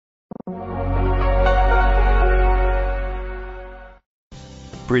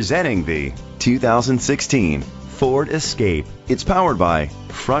Presenting the 2016 Ford Escape. It's powered by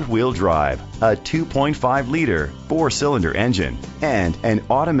front-wheel drive, a 2.5-liter 4-cylinder engine, and an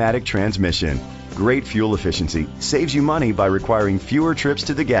automatic transmission. Great fuel efficiency saves you money by requiring fewer trips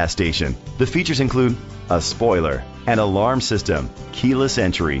to the gas station. The features include a spoiler, an alarm system, keyless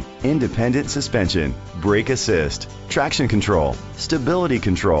entry, independent suspension, brake assist, traction control, stability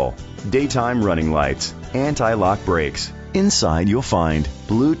control, daytime running lights, anti-lock brakes. Inside you'll find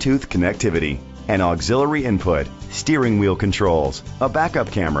Bluetooth connectivity, an auxiliary input, steering wheel controls, a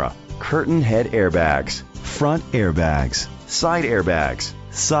backup camera, curtain head airbags, front airbags, side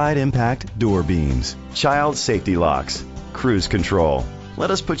impact door beams, child safety locks, cruise control.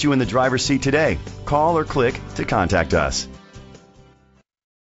 Let us put you in the driver's seat today. Call or click to contact us.